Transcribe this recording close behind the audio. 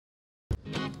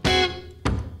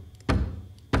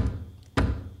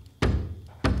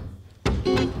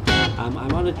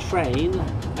I'm on a train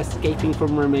escaping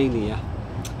from Romania.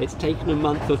 It's taken a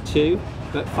month or two,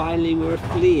 but finally we're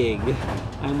fleeing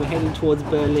and we're heading towards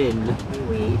Berlin.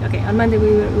 On Monday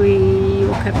we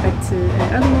woke up at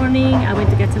early morning. I went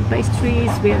to get some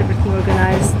pastries. We had everything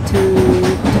organized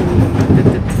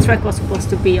the truck was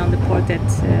supposed to be on the port at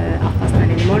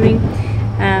 9:30 in the morning.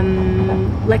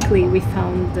 Luckily we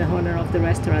found the owner of the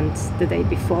restaurant the day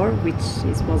before, which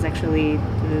was actually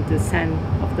the son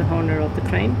of the owner of the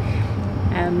crane.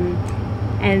 And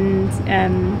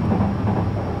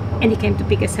he came to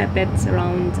pick us up at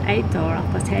around 8 or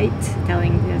 8:30,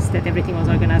 telling us that everything was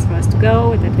organized for us to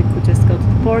go, that we could just go to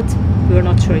the port. We were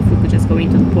not sure if we could just go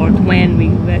into the port, when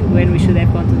we should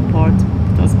have gone to the port.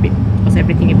 It was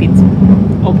everything a bit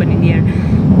open in the air.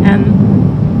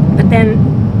 But then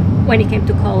when he came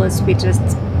to call us, we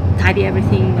just tidy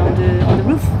everything on the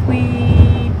roof. We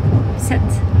set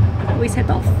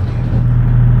off.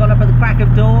 Got up at the crack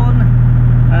of dawn,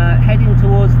 heading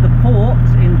towards the port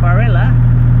in Braila,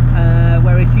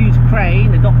 where a huge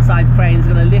crane, a dockside crane, is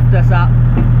going to lift us up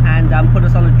and put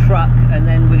us on a truck, and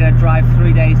then we're going to drive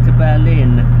 3 days to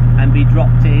Berlin and be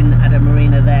dropped in at a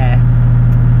marina there.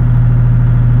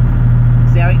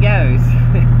 See how it goes.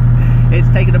 It's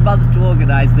taken a month to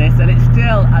organise this, and it's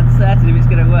still uncertain if it's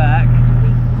going to work.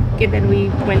 And then we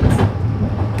went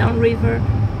downriver,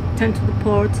 turned to the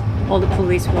port. All the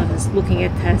police was looking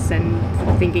at us and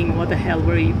thinking, what the hell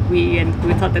were we? And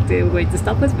we thought that they were going to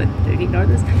stop us, but they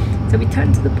ignored us. So we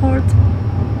turned to the port.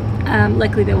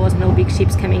 Luckily there was no big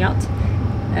ships coming out.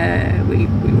 We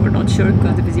were not sure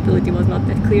because the visibility was not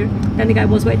that clear. Then the guy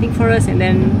was waiting for us, and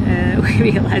then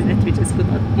we realized that we just could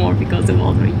not moor because the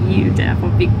walls were huge for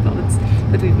big boats.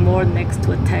 But we moored next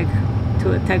to a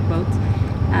tugboat.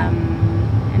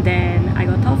 And then I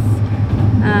got off.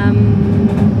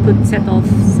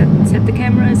 Set the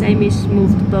cameras. Amish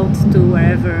moved the boat to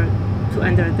wherever, to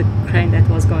under the crane that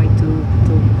was going to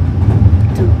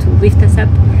lift us up.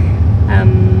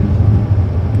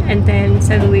 And then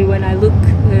suddenly, when I look,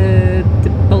 the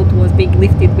boat was being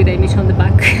lifted with Amish on the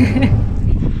back.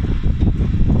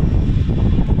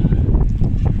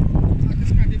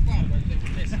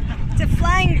 It's a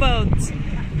flying boat.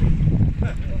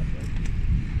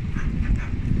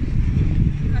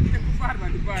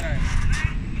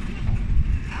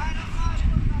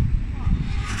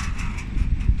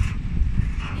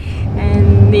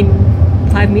 And in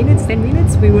 5 minutes, 10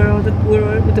 minutes, the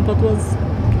boat was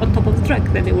on top of the truck.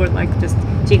 Then they were like just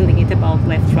jiggling it about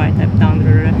left, right, up, down,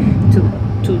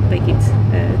 to make it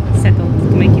settled,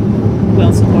 to make it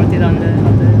well supported on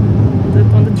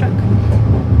the truck.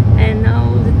 And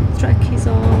now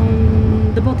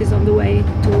the boat is on the way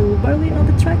to Berlin on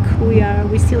the truck.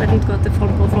 We still haven't got a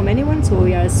phone call from anyone, so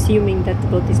we are assuming that the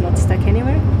boat is not stuck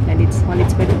anywhere and it's on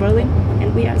its way to Berlin,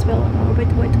 and we are as well on our way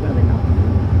to Berlin now.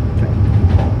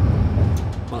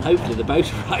 Well, hopefully the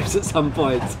boat arrives at some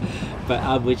point,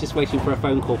 but we're just waiting for a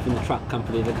phone call from the truck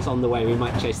company that it's on the way. We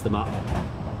might chase them up.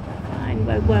 Fine.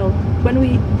 Well,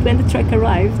 when the truck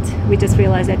arrived, we just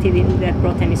realized that he didn't have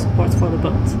brought any support for the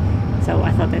boat. So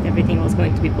I thought that everything was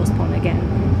going to be postponed again.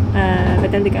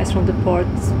 But then the guys from the port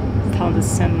found us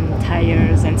some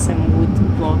tires and some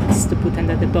wood blocks to put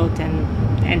under the boat,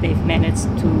 and they've managed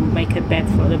to make a bed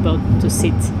for the boat to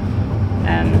sit.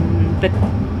 But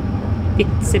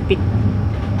it's a bit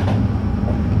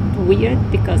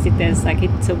weird because it has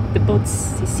so the boat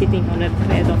is sitting on a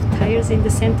bed of tires in the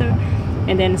center,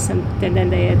 and then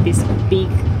they had these big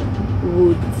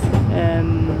wood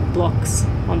blocks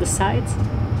on the sides.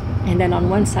 And then on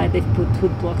one side they put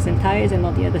wood blocks and tires, and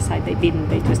on the other side they didn't.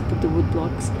 They just put the wood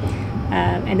blocks.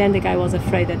 And then the guy was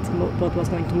afraid that the boat was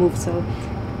going to move, so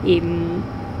he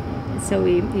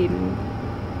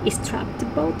strapped the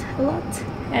boat a lot.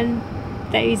 And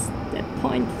there is that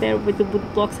point there with the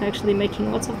wood blocks actually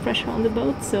making lots of pressure on the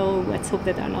boat. So let's hope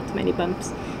that there are not many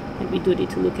bumps. And we do need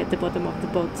to look at the bottom of the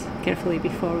boat carefully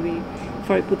before we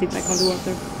put it back on the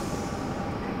water,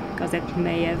 because that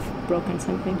may have broken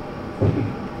something.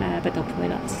 But hopefully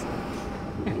not.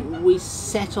 We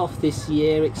set off this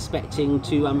year expecting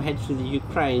to head through the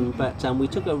Ukraine, but we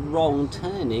took a wrong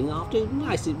turning. After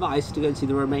nice advice to go to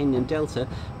the Romanian Delta,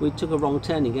 we took a wrong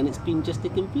turning, and it's been just a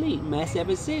complete mess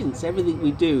ever since. Everything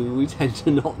we do, we tend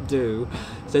to not do.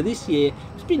 So this year,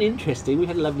 it's been interesting. We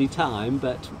had a lovely time,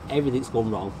 but everything's gone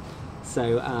wrong.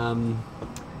 So,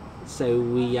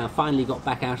 we finally got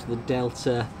back out of the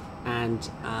Delta and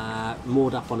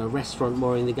moored up on a restaurant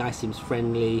mooring. The guy seems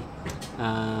friendly,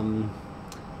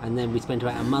 and then we spent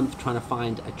about a month trying to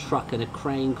find a truck and a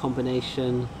crane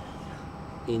combination.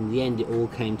 In the end it all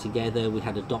came together. We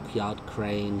had a dockyard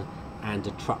crane and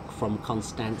a truck from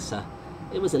Constanza,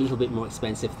 It was a little bit more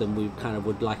expensive than we kind of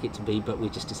would like it to be, but we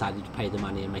just decided to pay the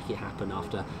money and make it happen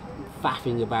after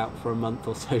faffing about for a month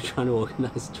or so trying to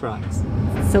organise trucks.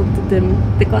 So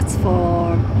the costs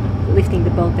for lifting the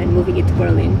boat and moving it to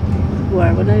Berlin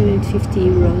were 150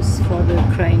 euros for the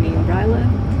crane in Braila,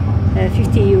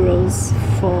 50 euros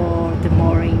for the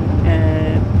mooring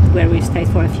where we stayed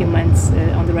for a few months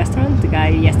on the restaurant. The guy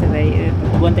yesterday,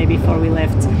 one day before we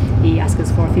left, he asked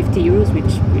us for 50 euros,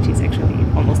 which is actually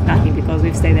almost nothing because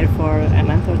we've stayed there for a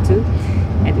month or two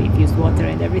and we've used water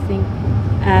and everything.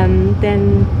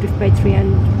 Then we've paid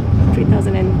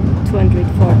 3,200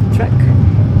 for the truck,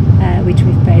 which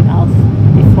we've paid half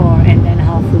before and then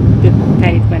half will be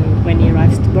paid when he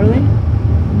arrives to Berlin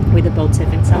with the boat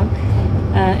safe and sound.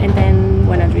 And then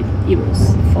 100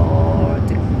 euros for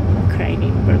the crane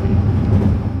in Berlin.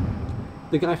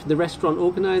 The guy from the restaurant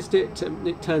organised it.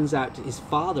 It turns out his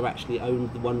father actually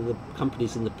owned one of the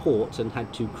companies in the port and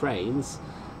had 2 cranes.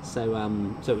 So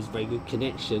it was a very good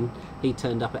connection. He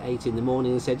turned up at 8 in the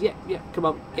morning and said, yeah, come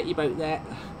on, get your boat there.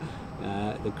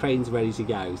 The crane's ready to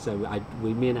go. So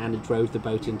me and Anna drove the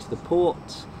boat into the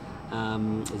port.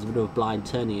 There's a bit of a blind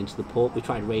turning into the port. We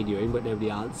tried radioing, but nobody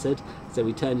answered. So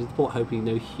we turned into the port hoping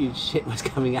no huge shit was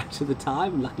coming out at the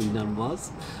time. Luckily none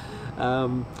was.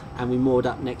 And we moored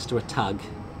up next to a tug.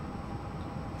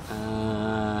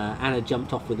 Anna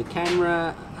jumped off with the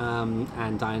camera,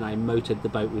 and Di and I motored the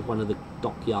boat with one of the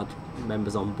dockyard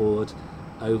members on board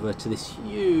over to this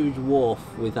huge wharf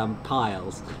with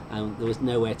piles, and there was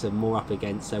nowhere to moor up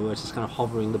against, so we were just kind of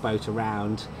hovering the boat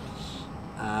around.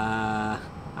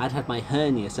 I'd had my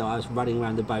hernia, so I was running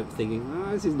around the boat thinking,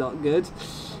 oh, this is not good.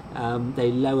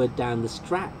 They lowered down the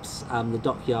straps. The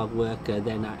dockyard worker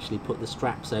then actually put the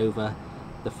straps over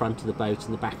the front of the boat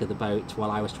and the back of the boat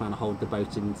while I was trying to hold the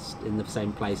boat in the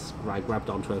same place where I grabbed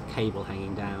onto a cable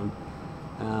hanging down.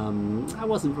 I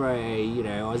wasn't very,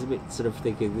 I was a bit sort of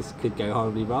thinking this could go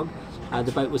horribly wrong.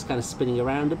 The boat was kind of spinning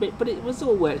around a bit, but it was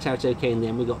all worked out okay in the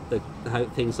end. We got the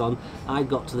things on. I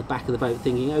got to the back of the boat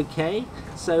thinking, okay,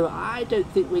 so I don't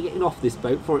think we're getting off this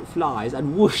boat before it flies,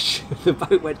 and whoosh, the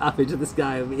boat went up into the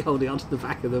sky and me holding onto the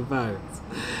back of the boat.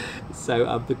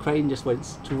 So the crane just went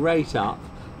straight up.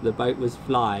 The boat was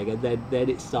flying, and then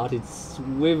it started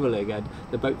swiveling, and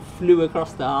the boat flew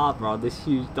across the harbour on this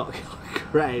huge dockyard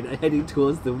crane heading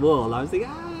towards the wall. I was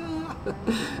thinking, ah!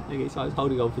 Okay, so I was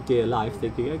holding on for dear life,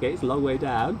 thinking, okay, it's a long way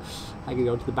down, hanging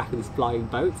onto the back of this flying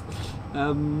boat.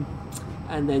 And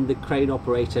then the crane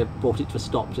operator brought it to a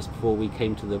stop just before we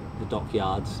came to the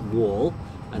dockyard's wall,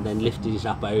 and then lifted it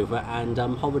up over and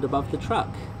hovered above the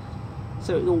truck.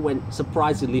 So it all went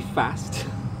surprisingly fast.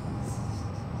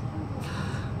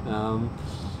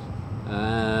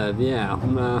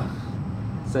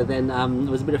 So then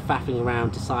there was a bit of faffing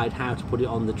around to decide how to put it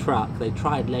on the truck. They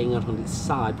tried laying it on its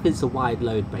side, because it's a wide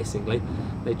load basically.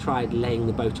 They tried laying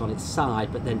the boat on its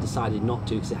side, but then decided not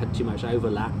to because it had too much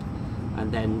overlap.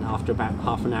 And then after about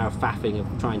half an hour of faffing of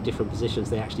trying different positions,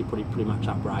 they actually put it pretty much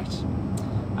upright.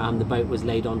 The boat was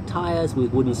laid on tyres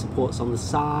with wooden supports on the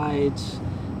side.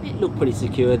 It looked pretty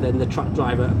secure. Then the truck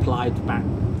driver applied about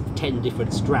 10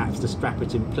 different straps to strap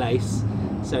it in place,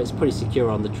 so it's pretty secure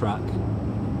on the truck.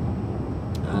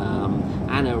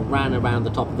 Anna ran around the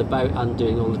top of the boat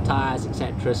undoing all the tyres,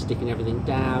 etc., sticking everything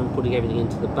down, putting everything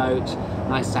into the boat.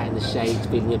 I sat in the shades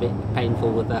feeling a bit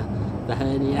painful with the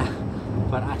hernia,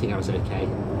 but I think I was okay.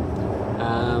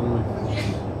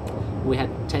 We had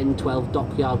 10-12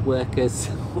 dockyard workers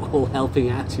all helping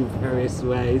out in various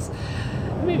ways.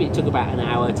 Maybe it took about an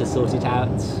hour to sort it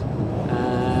out.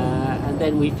 And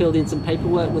then we filled in some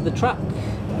paperwork with the truck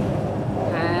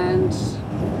and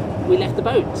we left the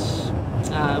boat.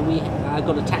 We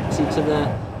got a taxi to the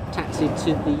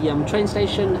train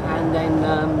station, and then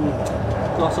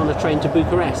got on a train to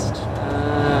Bucharest.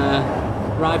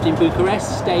 Arrived in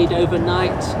Bucharest, stayed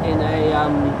overnight in a...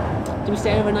 did we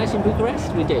stay overnight in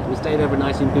Bucharest? We did. We stayed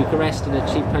overnight in Bucharest in a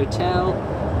cheap hotel.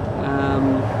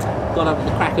 Got up at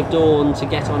the crack of dawn to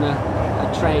get on a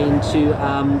train to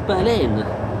Berlin.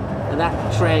 And that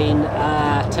train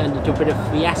turned into a bit of a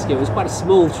fiasco. It was quite a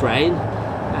small train,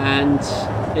 and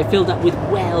it filled up with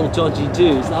dodgy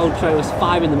dudes. The whole train was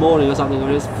 5 in the morning or something, and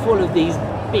it was full of these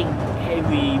big,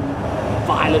 heavy,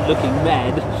 violent-looking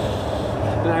men.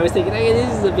 And I was thinking, hey, this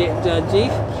is a bit dodgy.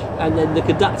 And then the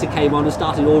conductor came on and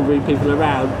started ordering people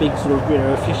around, big sort of,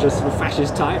 official sort of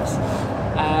fascist types.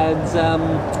 And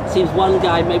seems one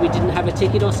guy maybe didn't have a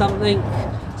ticket or something,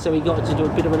 so he got into a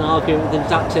bit of an argument with the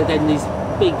conductor. Then these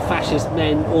big fascist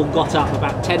men all got up,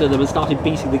 about 10 of them, and started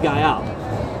beating the guy up,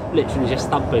 literally just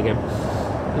thumping him.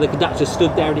 And the conductor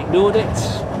stood there and ignored it.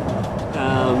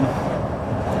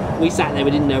 we sat there,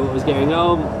 we didn't know what was going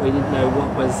on, we didn't know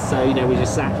what was, so you know, we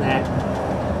just sat there.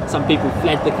 Some people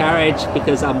fled the carriage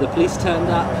because the police turned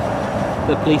up.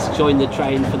 The police joined the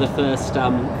train for the first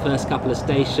couple of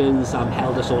stations,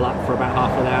 held us all up for about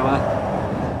half an hour.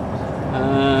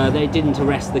 They didn't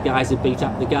arrest the guys who beat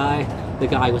up the guy. The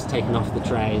guy was taken off the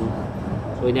train.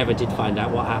 We never did find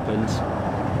out what happened.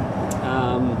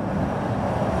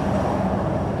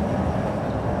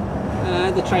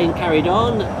 The train carried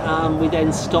on. We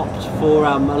then stopped for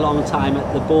a long time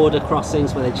at the border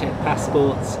crossings where they checked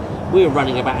passports. We were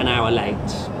running about an hour late.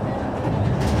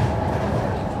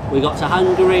 We got to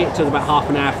Hungary. It took about half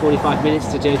an hour, 45 minutes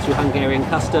to go through Hungarian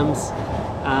customs,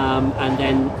 and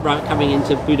then coming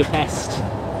into Budapest,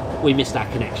 we missed our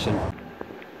connection.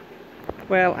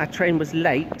 Well, our train was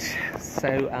late,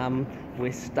 so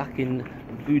we're stuck in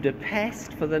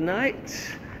Budapest for the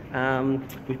night.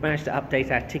 We've managed to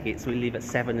update our tickets. We leave at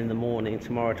 7 in the morning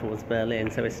tomorrow towards Berlin,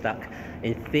 so we're stuck.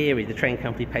 In theory, the train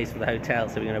company pays for the hotel,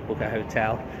 so we're going to book a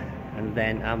hotel and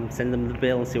then send them the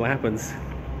bill and see what happens.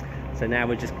 So now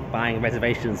we're just buying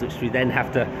reservations, which we then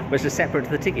have to, which are separate to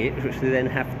the ticket, which we then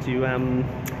have to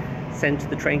send to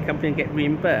the train company and get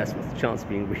reimbursed. What's the chance of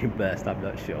being reimbursed? I'm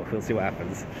not sure. We'll see what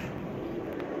happens.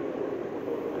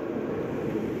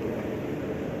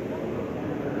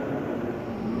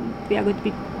 We are going to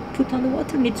be put on the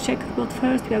water. Need to check about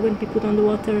first. We are going to be put on the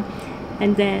water,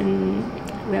 and then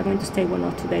we are going to stay 1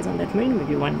 or 2 days on that marina.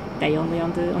 Maybe 1 day only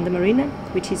on the marina,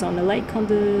 which is on a lake on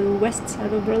the west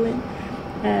side of Berlin.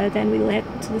 Then we'll head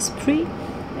to the Spree,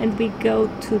 and we go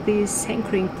to this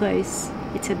anchoring place.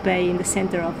 It's a bay in the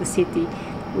center of the city,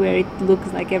 where it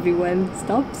looks like everyone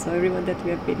stops. So everyone that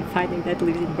we have been finding that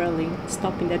lives in Berlin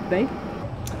stop in that bay.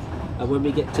 When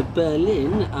we get to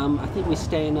Berlin, I think we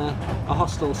stay in a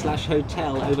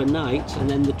hostel/hotel overnight, and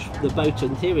then the boat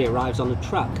in theory arrives on a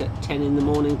truck at 10 in the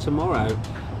morning tomorrow,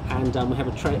 and we have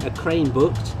a crane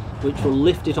booked which will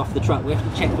lift it off the truck. We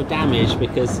have to check for damage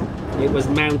because it was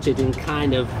mounted in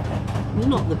kind of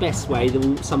not the best way.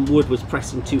 Some wood was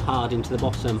pressing too hard into the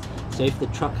bottom, so if the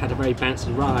truck had a very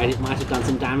bouncy ride, it might have done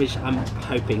some damage. I'm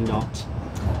hoping not.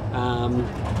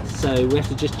 So we have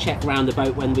to just check around the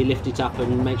boat when we lift it up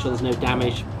and make sure there's no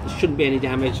damage. There shouldn't be any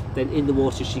damage. Then in the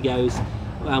water she goes.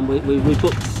 We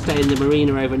booked to stay in the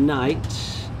marina overnight,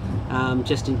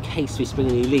 just in case we spring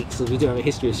any leaks, because we do have a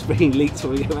history of springing leaks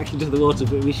when we go back into the water,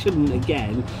 but we shouldn't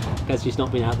again because she's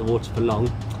not been out of the water for long.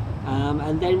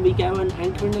 And then we go and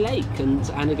anchor in the lake, and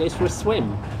Anna goes for a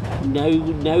swim.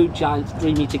 No giant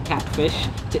 3-meter catfish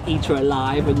to eat her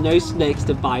alive, and no snakes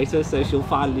to bite her, so she'll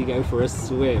finally go for a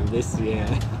swim this year.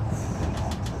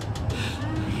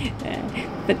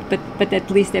 But at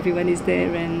least everyone is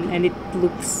there, and it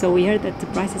looks so weird that the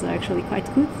prices are actually quite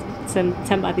good.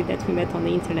 Somebody that we met on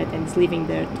the internet and is living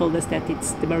there told us that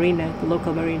it's the marina, the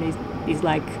local marina is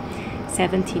like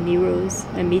 17 euros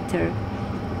a meter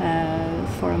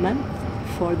for a month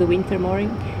for the winter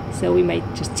mooring. So we may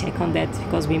just check on that,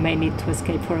 because we may need to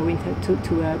escape for a winter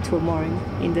to a mooring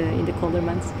in the colder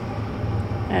months.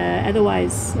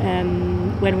 Otherwise,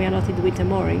 when we are not in the winter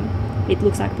mooring, it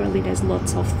looks like Berlin has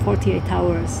lots of 48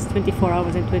 hours, 24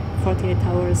 hours and 48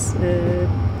 hours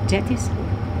jetties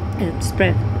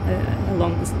spread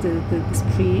along the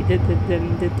Spree,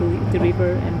 the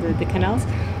river and the canals.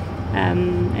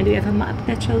 And we have a map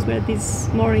that shows where these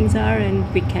moorings are, and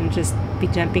we can just be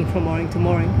jumping from mooring to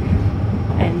mooring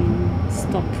and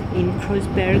stop in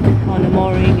Kreuzberg on a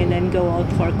mooring and then go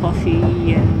out for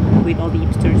coffee and with all the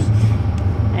hipsters,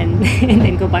 and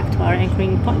then go back to our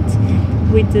anchoring point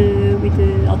with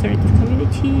the alternative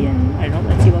community, and I don't know,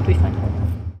 let's see what we find.